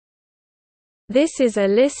This is a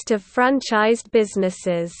list of franchised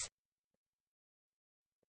businesses.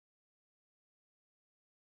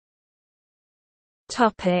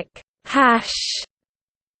 Hash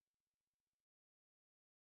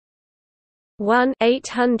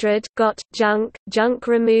 1-800 got junk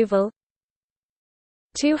removal.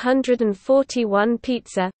 241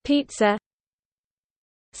 pizza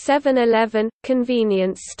 7-Eleven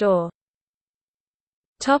convenience store.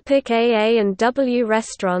 AA&W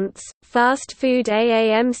restaurants, fast food.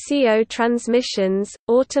 AAMCO Transmissions,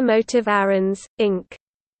 Automotive Aaron's, Inc.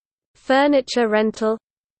 Furniture rental.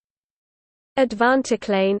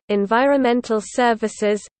 Advanticlane, environmental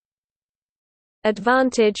services.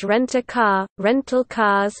 Advantage Rent-A-Car, rental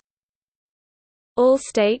cars.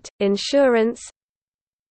 Allstate, insurance.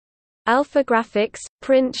 Alpha Graphics,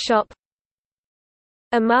 print shop.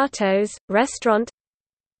 Amato's, restaurant.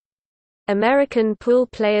 American Pool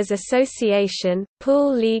Players Association,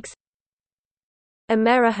 pool leagues.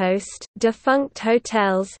 AmeriHost, defunct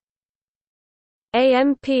hotels.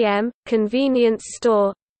 AMPM, convenience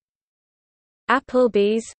store.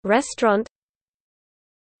 Applebee's, restaurant.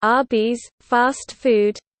 Arby's, fast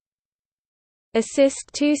food.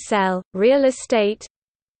 Assist to sell, real estate.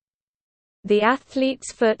 The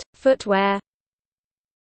Athlete's Foot, footwear.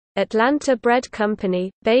 Atlanta Bread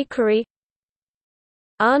Company, bakery.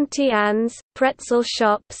 Auntie Anne's, pretzel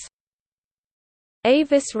shops.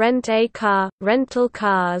 Avis Rent-A-Car, rental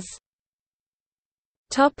cars.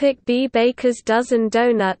 B. Baker's Dozen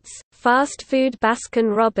Donuts, fast food.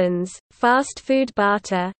 Baskin-Robbins, fast food.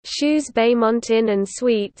 Barter, shoes. Baymont Inn and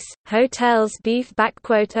Suites, hotels. Beef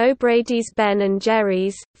O'Brady's. Ben &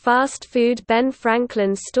 Jerry's, fast food. Ben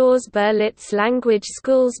Franklin Stores. Berlitz Language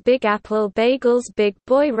Schools. Big Apple Bagels. Big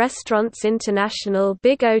Boy Restaurants International.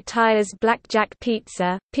 Big O Tires. Blackjack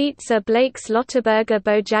Pizza, Blake's Lottaburger.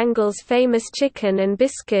 Bojangles Famous Chicken and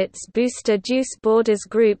Biscuits. Booster Juice. Borders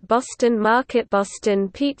Group. Boston Market. Boston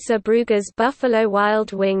Pizza. Bruegger's. Buffalo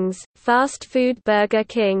Wild Wings, fast food. Burger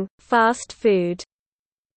King, fast food.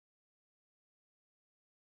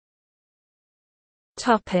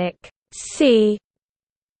 C.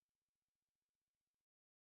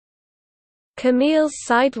 Camille's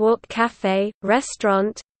Sidewalk Cafe,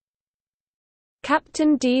 restaurant.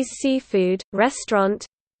 Captain D's Seafood, restaurant.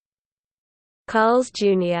 Carl's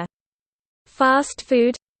Jr. fast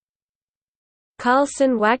food.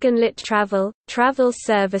 Carlson Wagonlit Travel, travel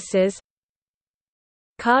services.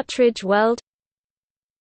 Cartridge World.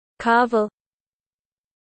 Carvel.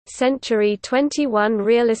 Century 21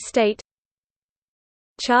 Real Estate.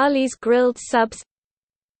 Charlie's Grilled Subs.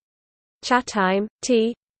 Chatime,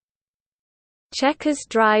 Tea. Checkers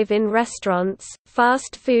Drive-In Restaurants,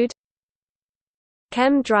 fast food.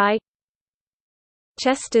 Chem Dry.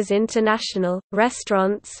 Chester's International,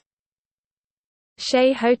 restaurants.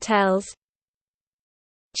 Shea Hotels.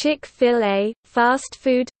 Chick-fil-A, fast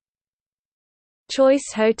food.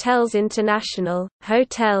 Choice Hotels International,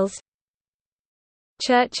 hotels.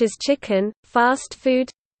 Church's Chicken, fast food.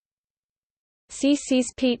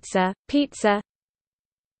 Cici's Pizza, pizza.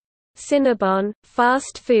 Cinnabon,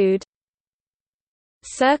 fast food.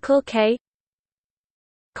 Circle K.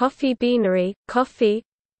 Coffee Beanery, coffee.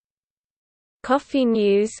 Coffee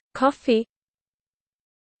News, coffee.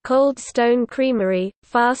 Cold Stone Creamery,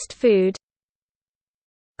 fast food.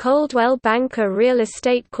 Coldwell Banker Real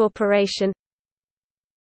Estate Corporation.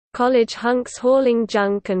 College Hunks Hauling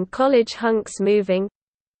Junk and College Hunks Moving.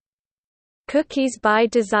 Cookies by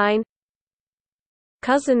Design.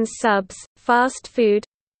 Cousins Subs, fast food.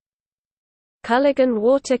 Culligan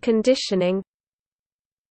Water Conditioning.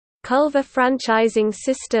 Culver Franchising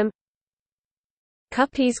System.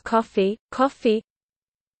 Cuppy's Coffee, coffee.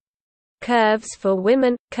 Curves for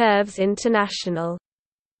Women, Curves International.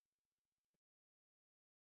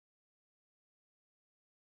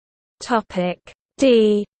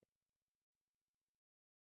 D.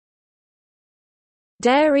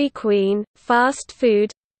 Dairy Queen, fast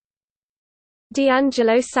food.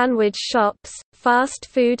 D'Angelo Sandwich Shops, fast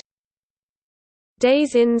food.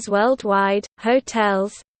 Days Inns Worldwide,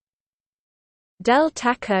 hotels. Del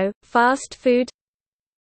Taco, fast food.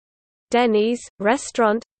 Denny's,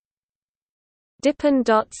 restaurant. Dippin'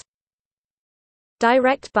 Dots.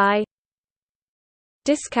 Direct Buy.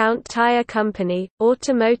 Discount Tire Company,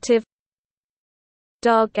 automotive.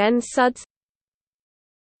 Dog N Suds.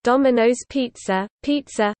 Domino's Pizza,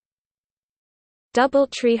 pizza.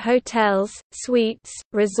 Doubletree Hotels, Suites,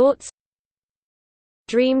 Resorts.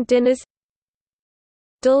 Dream Dinners.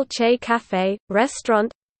 Dolce Cafe,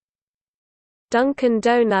 restaurant. Dunkin'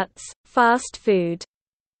 Donuts, fast food.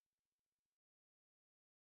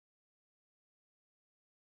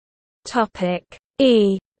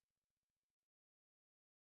 E.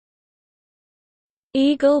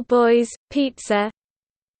 Eagle Boys, Pizza.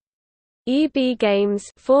 EB Games,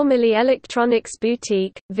 formerly Electronics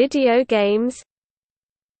Boutique, video games.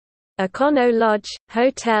 Econo Lodge,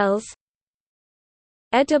 hotels.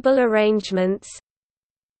 Edible arrangements.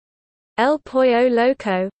 El Pollo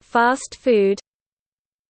Loco, fast food.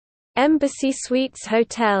 Embassy Suites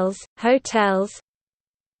hotels, hotels.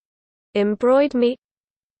 Embroidered Me.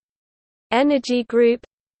 Energy Group.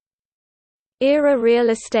 Era Real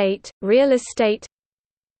Estate, real estate.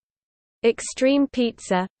 Extreme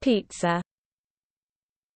Pizza, pizza.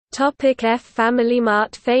 F Family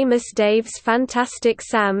Mart, Famous Dave's, Fantastic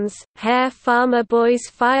Sam's, Hair Farmer Boys,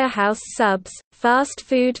 Firehouse Subs, Fast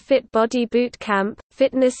Food, Fit Body Boot Camp,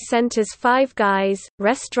 Fitness Centers, Five Guys,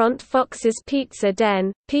 Restaurant Fox's Pizza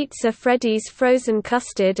Den, Pizza Freddy's, Frozen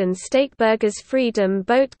Custard and Steak Burgers, Freedom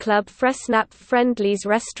Boat Club, Fressnapf, Friendly's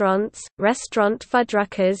Restaurants, Restaurant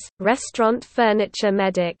Fuddruckers, Restaurant Furniture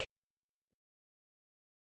Medic.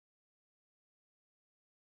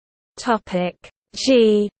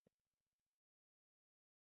 G.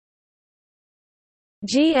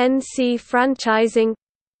 GNC Franchising.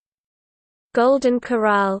 Golden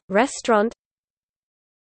Corral, restaurant.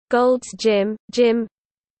 Gold's Gym, gym.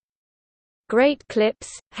 Great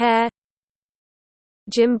Clips, hair.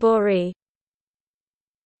 Gymboree.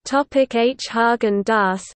 H.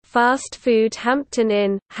 Haagen-Dazs, fast food. Hampton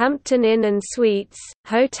Inn and Suites,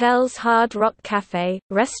 hotels. Hard Rock Cafe,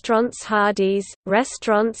 restaurants. Hardee's,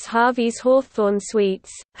 restaurants. Harvey's Hawthorne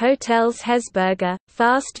Suites, hotels. Hesburger,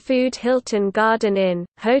 fast food. Hilton Garden Inn,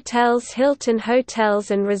 hotels. Hilton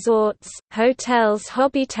Hotels and Resorts, hotels.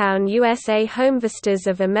 Hobbytown USA, Homevistas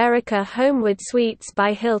of America, Homewood Suites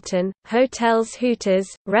by Hilton, hotels. Hooters,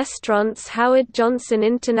 restaurants. Howard Johnson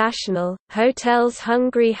International, hotels.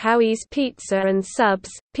 Hungry Howie's Pizza and Subs,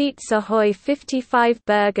 Pizza Hoi, 55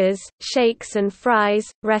 Burgers, Shakes and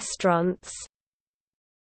Fries, restaurants.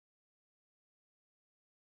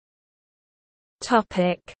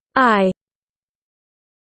 I.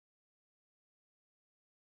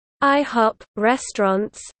 IHOP,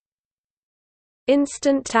 restaurants.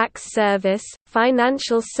 Instant Tax Service,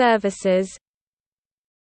 financial services.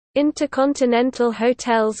 Intercontinental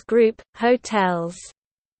Hotels Group, hotels.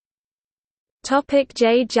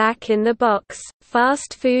 J. Jack in the Box,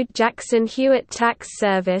 fast food. Jackson Hewitt Tax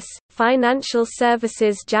Service, financial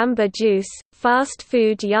services. Jamba Juice, fast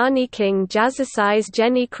food. Yanni King Jazzercise,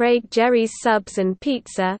 Jenny Craig Jerry's Subs and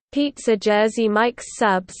Pizza, Pizza Jersey Mike's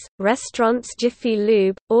Subs, restaurants. Jiffy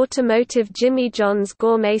Lube, automotive. Jimmy John's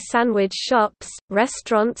Gourmet Sandwich Shops,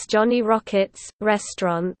 restaurants. Johnny Rockets,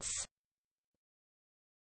 restaurants.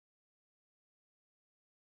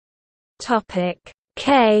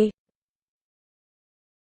 K.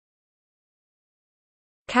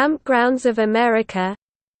 Campgrounds of America.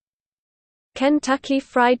 Kentucky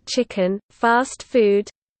Fried Chicken, fast food.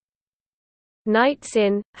 Nights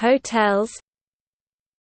Inn, hotels.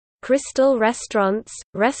 Crystal Restaurants,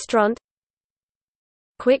 restaurant.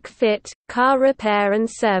 Quick Fit, car repair and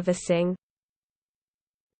servicing.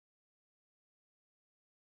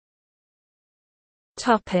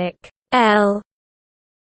 L.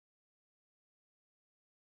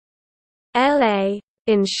 LA.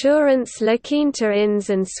 Insurance. La Quinta Inns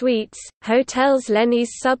and Suites, hotels. Lenny's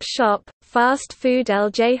Sub Shop, fast food.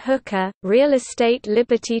 LJ Hooker, real estate.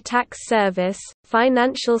 Liberty Tax Service,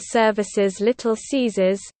 financial services. Little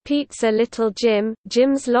Caesars, Pizza. Little Jim,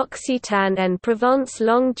 Jim's L'Occitane and Provence.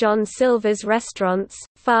 Long John Silver's restaurants,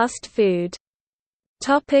 fast food.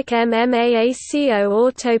 MMAACO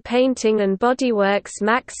Auto Painting and Bodyworks.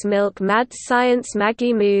 Max Milk Mad Science.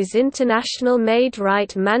 Maggie Moo's International Made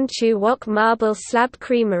Right. Manchu Wok Marble Slab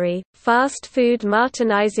Creamery, fast food.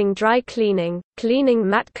 Martinizing Dry Cleaning, cleaning.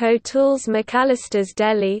 Matco Tools. McAllister's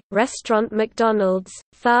Deli, restaurant. McDonald's,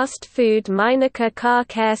 fast food. Meinecker Car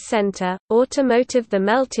Care Center, automotive. The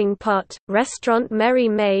Melting Pot, restaurant. Merry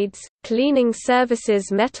Maids, cleaning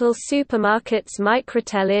services. Metal Supermarkets.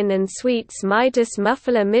 Microtel Inn and Suites. Midas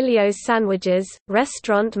Muffler. Milio's Sandwiches,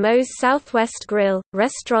 restaurant. Moe's Southwest Grill,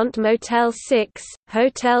 restaurant. Motel 6,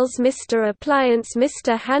 hotels. Mr. Appliance,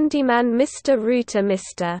 Mr. Handyman, Mr. Router,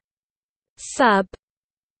 Mr. Sub.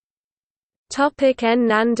 N.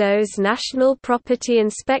 Nando's National Property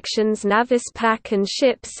Inspections. Navis Pack and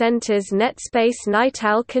Ship Centers. Netspace. Night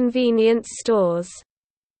Owl Convenience Stores.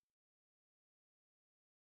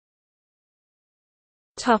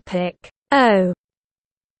 O.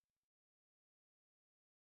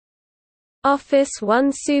 Office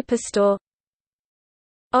One Superstore.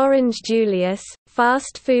 Orange Julius,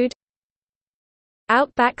 fast food.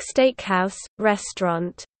 Outback Steakhouse,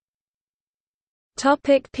 restaurant.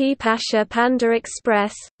 P. Pasha Panda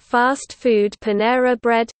Express, fast food Panera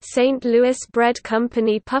Bread, St. Louis Bread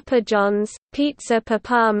Company Papa John's, Pizza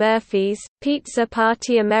Papa Murphy's, Pizza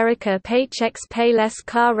Party America Paychex Payless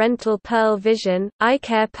Car Rental Pearl Vision,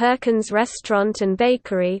 iCare Perkins Restaurant and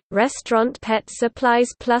Bakery, Restaurant Pet Supplies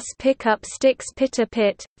Plus Pickup Sticks Pita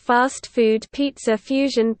Pit, Fast Food Pizza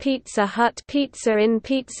Fusion Pizza Hut Pizza Inn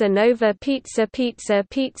Pizza Nova Pizza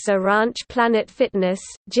Pizza Ranch Planet Fitness,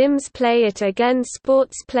 Jim's Play It Again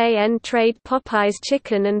Sports Play End Trade Popeyes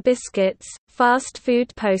Chicken and Biscuits, Fast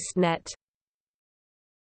Food Postnet.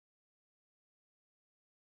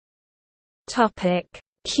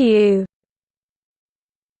 Q.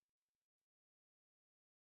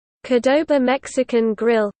 Qdoba Mexican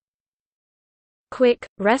Grill, Quick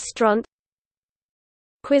Restaurant,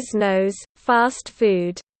 Quiznos, fast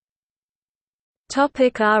food.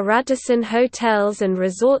 R. Radisson Hotels and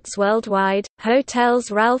Resorts Worldwide,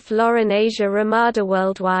 Hotels Ralph Lauren Asia Ramada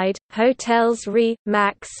Worldwide, Hotels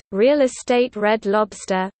Max, Real Estate Red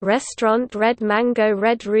Lobster, Restaurant Red Mango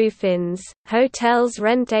Red Roof Inns, Hotels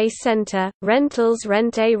Rent A Center, Rentals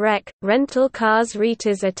Rent A Rec, Rental Cars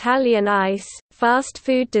Rita's Italian Ice, Fast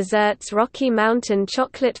Food Desserts Rocky Mountain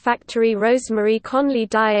Chocolate Factory Rosemary Conley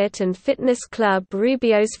Diet and Fitness Club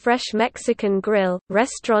Rubio's Fresh Mexican Grill,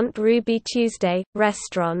 Restaurant Ruby Tuesday,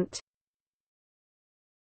 Restaurant.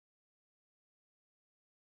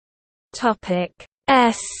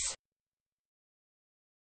 S.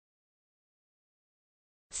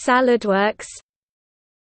 Saladworks,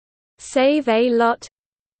 Save a Lot,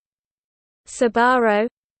 Sbarro,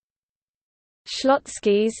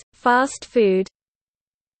 Schlotzsky's, fast food,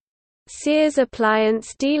 Sears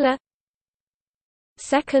Appliance Dealer,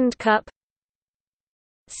 Second Cup,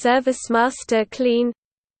 ServiceMaster Clean,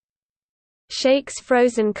 Shakes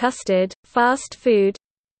Frozen Custard, fast food,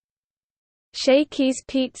 Shakey's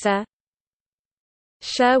Pizza,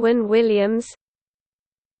 Sherwin-Williams,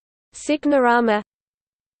 Signorama,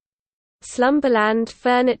 Slumberland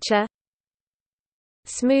Furniture,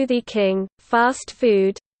 Smoothie King, fast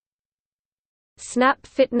food, Snap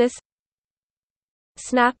Fitness,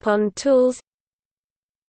 Snap-on Tools,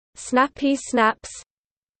 Snappy Snaps,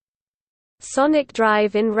 Sonic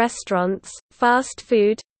Drive-in Restaurants, fast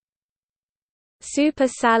food, Super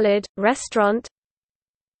Salad, Restaurant,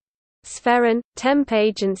 Sferin, Temp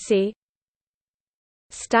Agency,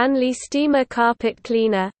 Stanley Steamer Carpet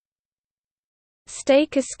Cleaner,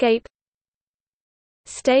 Steak Escape,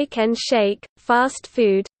 Steak and Shake, fast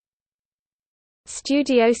food,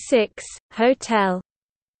 Studio 6, Hotel,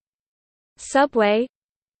 Subway,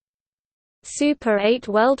 Super 8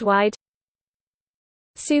 Worldwide,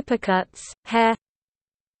 Supercuts, Hair,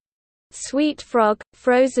 Sweet Frog,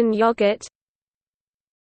 Frozen Yogurt,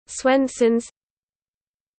 Swenson's,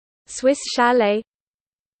 Swiss Chalet,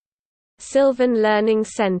 Sylvan Learning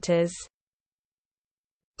Centers.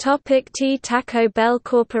 T. Taco Bell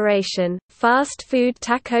Corporation, Fast Food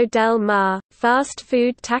Taco Del Mar, Fast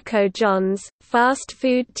Food Taco John's, Fast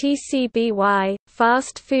Food TCBY,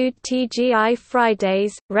 Fast Food TGI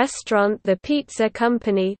Fridays, Restaurant The Pizza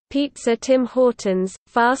Company, Pizza Tim Hortons,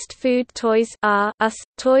 Fast Food Toys R Us,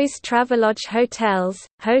 Toys Travelodge Hotels,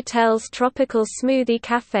 Hotels Tropical Smoothie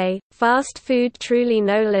Cafe, Fast Food Truly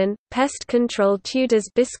Nolan, Pest Control Tudor's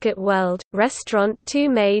Biscuit World, Restaurant Two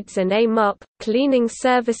Maids and a Mop, Cleaning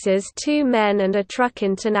Services Two Men and a Truck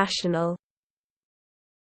International.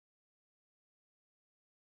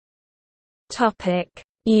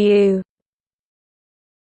 U.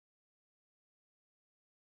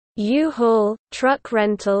 U-Haul, Truck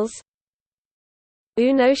Rentals,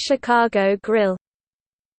 Uno Chicago Grill,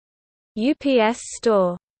 UPS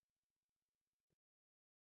Store.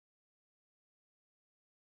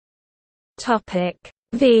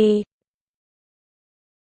 V.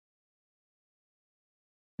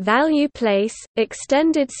 Value Place,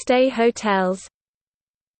 Extended Stay Hotels,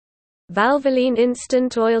 Valvoline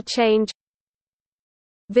Instant Oil Change,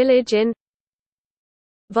 Village Inn,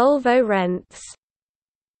 Volvo Rents.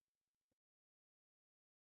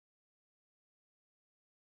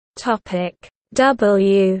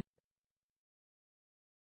 W.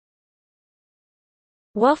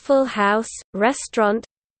 Waffle House, Restaurant,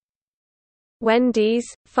 Wendy's,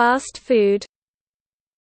 Fast Food,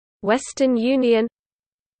 Western Union,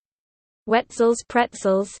 Wetzel's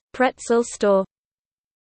Pretzels, Pretzel Store,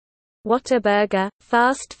 Whataburger,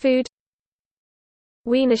 Fast Food,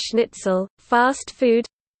 Wiener Schnitzel, Fast Food,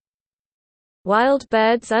 Wild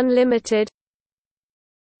Birds Unlimited,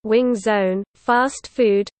 Wing Zone, Fast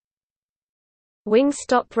Food,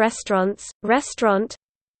 Wingstop Restaurants, Restaurant,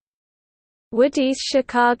 Woody's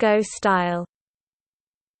Chicago Style.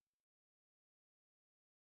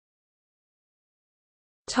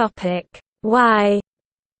 Y.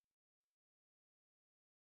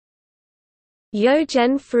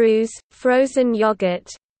 Yogen Fruz, frozen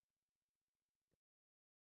yogurt.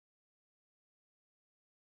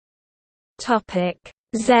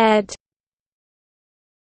 Z.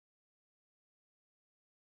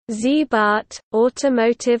 Zbart,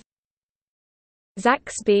 automotive.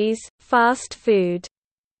 Zaxby's, fast food.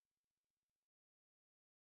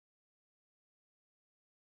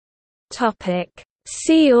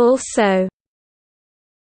 See also: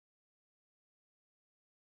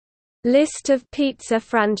 List of pizza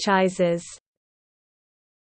franchises.